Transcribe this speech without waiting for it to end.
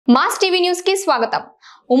Mass TV news కి స్వాగతం.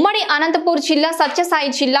 ఉమ్మడి అనంతపూర్ జిల్లా సత్యసాయి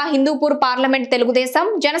జిల్లా హిందూపూర్ పార్లమెంట్ తెలుగుదేశం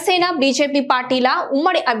జనసేన బీజేపీ పార్టీల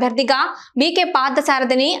ఉమ్మడి అభ్యర్థిగా బీకే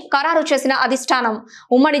పార్థసారథిని ఖరారు చేసిన అధిష్టానం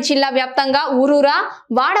ఉమ్మడి జిల్లా వ్యాప్తంగా ఊరూరా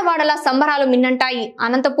వాడవాడల సంబరాలు మిన్నంటాయి.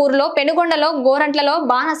 అనంతపూర్లో పెనుగొండలో గోరంట్లలో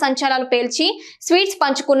బాణ సంచారాలు పేల్చి స్వీట్స్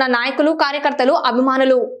పంచుకున్న నాయకులు కార్యకర్తలు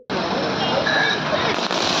అభిమానులు.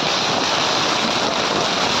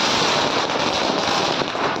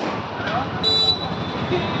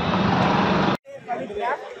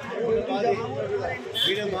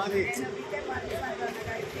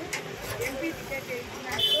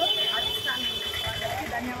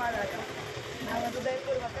 ధన్యవాదాలు. నా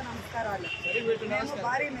హృదయపూర్వక నమస్కారాలు. మేము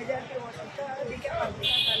భారీ మెజారిటీ ఓట్లతో బీకే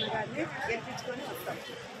పార్థసారథి గారిని గెలిపించుకొని వస్తాం.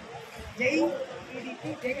 జై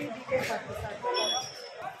టీడీపీ, జై బీకే పార్థసారథి.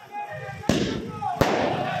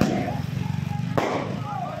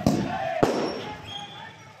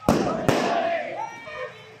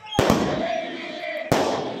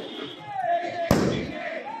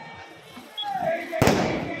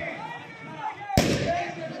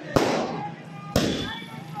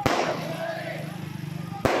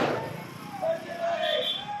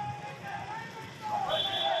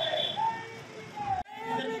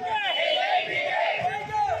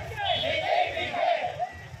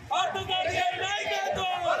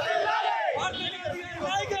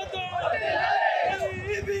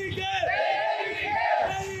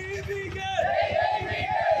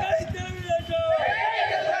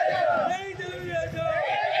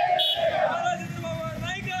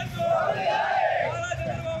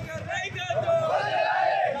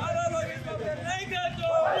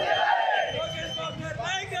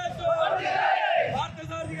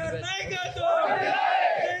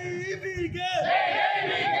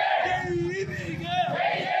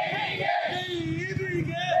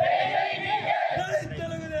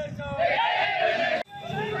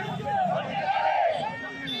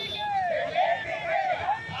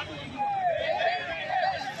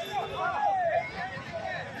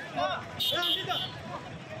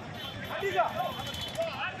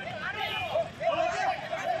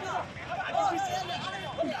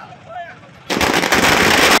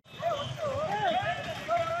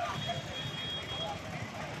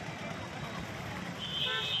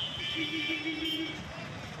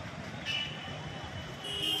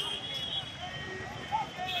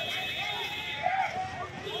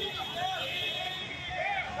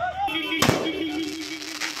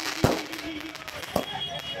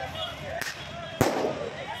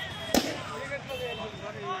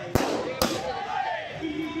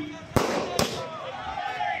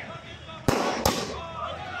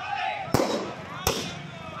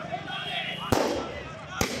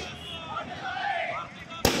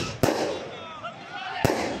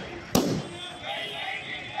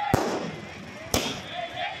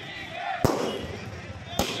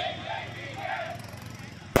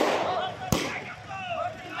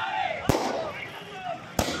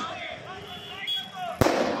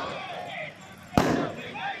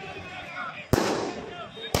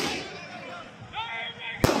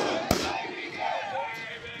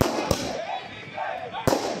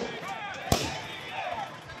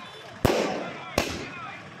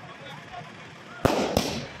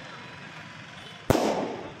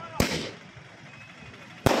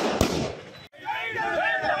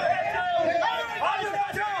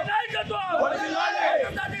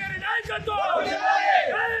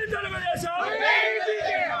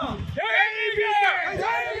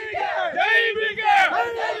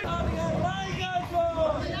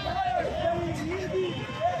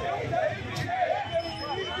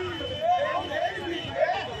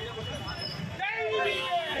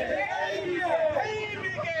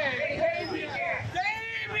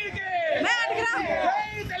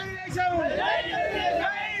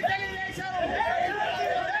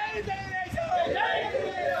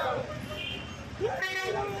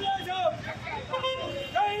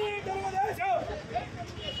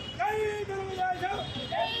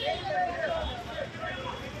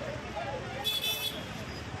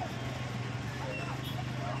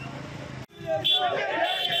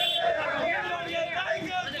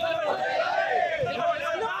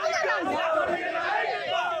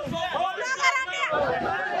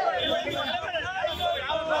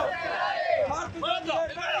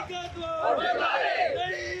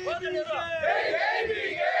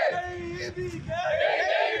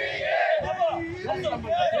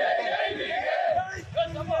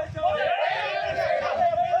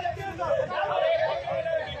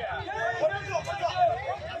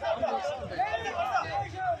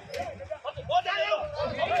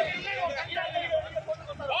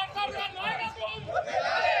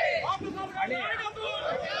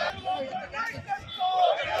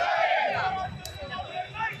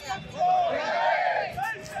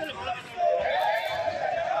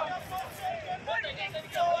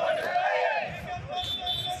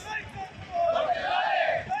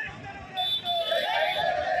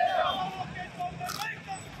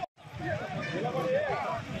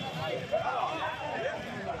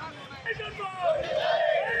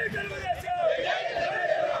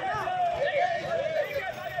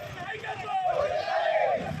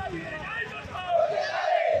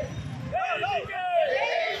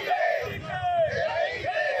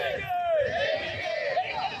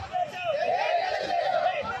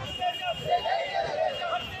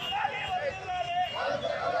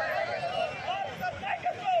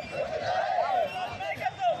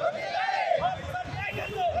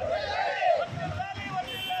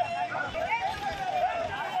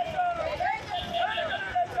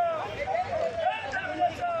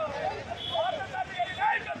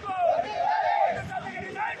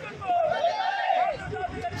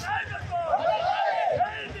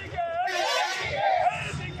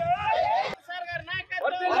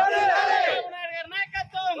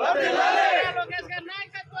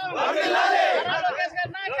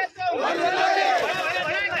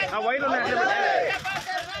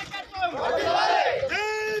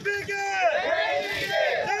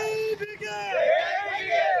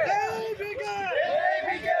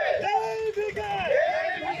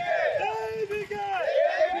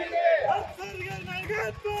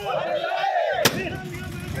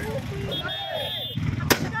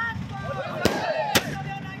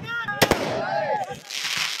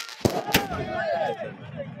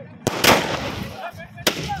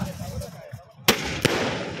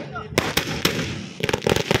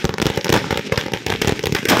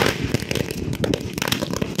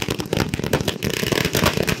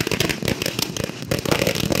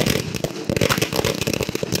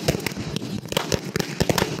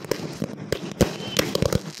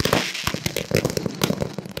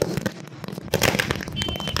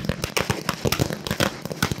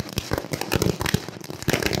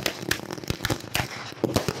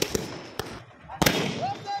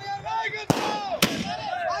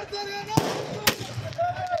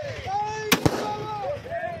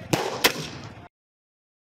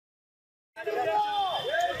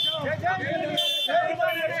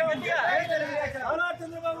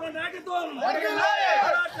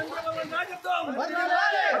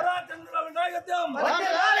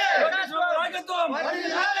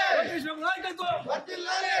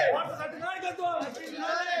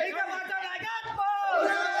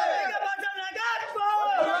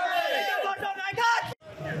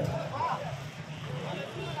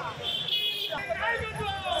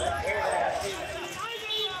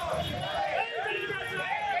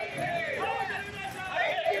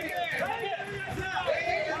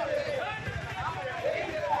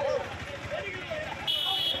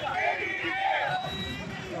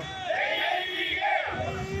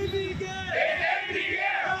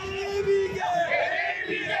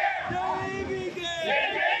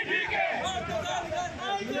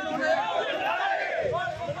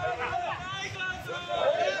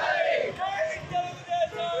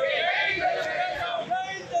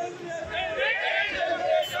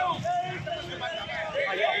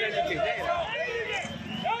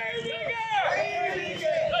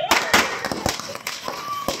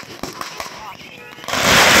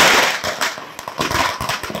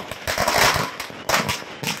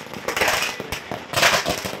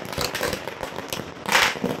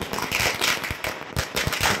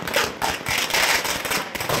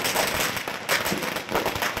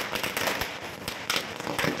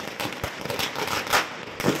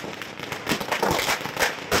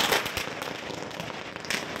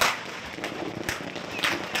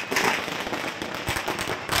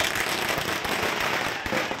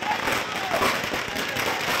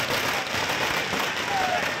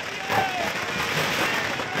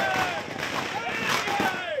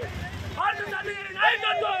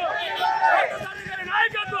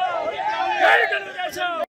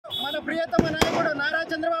 మన ప్రియతమ నాయకుడు నారా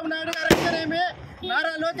చంద్రబాబు నాయుడు గారు అయితేనేమి,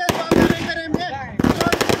 నారా లోకేష్ బాబు గారు అయితేనేమి,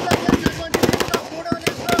 మూడో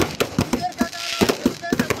లిస్టులో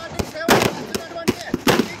తెలుగుదేశం పార్టీ సేవలు అందిస్తున్నటువంటి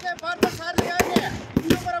బీకే పార్థసారథి గారిని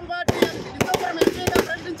హిందూపురం ఎంపీగా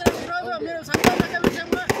ప్రకటించడం ఈరోజు మీరు సంతోషంగా విషయం.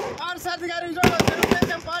 పార్థసారథి గారు ఈరోజు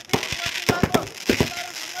తెలుగుదేశం పార్టీ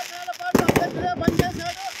సంవత్సరాల పాటు అభ్యర్థిగా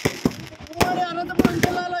పనిచేశారు. ఉమ్మడి అనంతపురం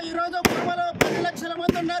జిల్లాలో ఈరోజు కుటుంబంలో 10 లక్షల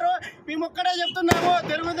మంది ఉన్నారు. మేము ఒక్కడే చెప్తున్నాము,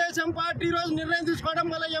 తెలుగుదేశం పార్టీ ఈరోజు నిర్ణయం తీసుకోవడం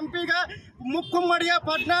వల్ల ఎంపీగా ముక్కుమ్మడిగా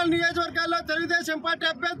 14 నియోజకవర్గాల్లో తెలుగుదేశం పార్టీ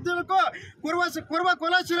అభ్యర్థులకు కుర్వ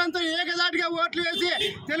కులస్తులంతా ఏకదాటిగా ఓట్లు వేసి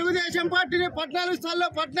తెలుగుదేశం పార్టీని 14 స్థానాల్లో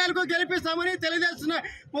 14కు గెలిపిస్తామని తెలియజేస్తున్నారు.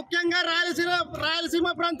 ముఖ్యంగా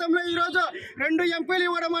రాయలసీమ ప్రాంతంలో ఈరోజు 2 ఎంపీలు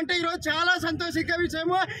ఇవ్వడం అంటే ఈరోజు చాలా సంతోషించే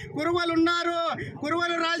విషయము. కురువలు ఉన్నారు,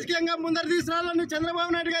 కురువలు రాజకీయంగా ముందర తీసుకురావాలని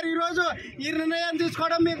చంద్రబాబు నాయుడు గారు ఈరోజు ఈ నిర్ణయం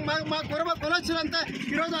తీసుకోవడం మా కురువ కులస్తులంతా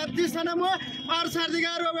ఈరోజు అర్థిస్తున్నాము. పార్థసారథి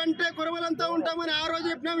గారు వెంటే కురువలంతా ఉంటామని ఆ రోజు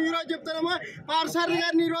చెప్పినాము, ఈ రోజు చెప్తున్నాము. పార్థసారథి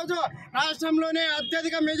గారిని ఈరోజు రాష్ట్రంలోనే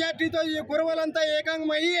అత్యధిక మెజార్టీతో ఈ కురువలంతా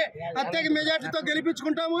ఏకంగమయ్యి అత్యధిక మెజార్టీతో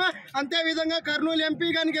గెలిపించుకుంటాము. అంతేవిధంగా కర్నూలు ఎంపీ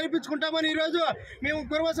గారిని గెలిపించుకుంటామని ఈరోజు మేము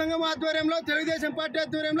కురువ సంఘం ఆధ్వర్యంలో తెలుగుదేశం పార్టీ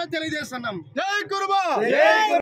ఆధ్వర్యంలో తెలియజేస్తున్నాం. జై కురువ.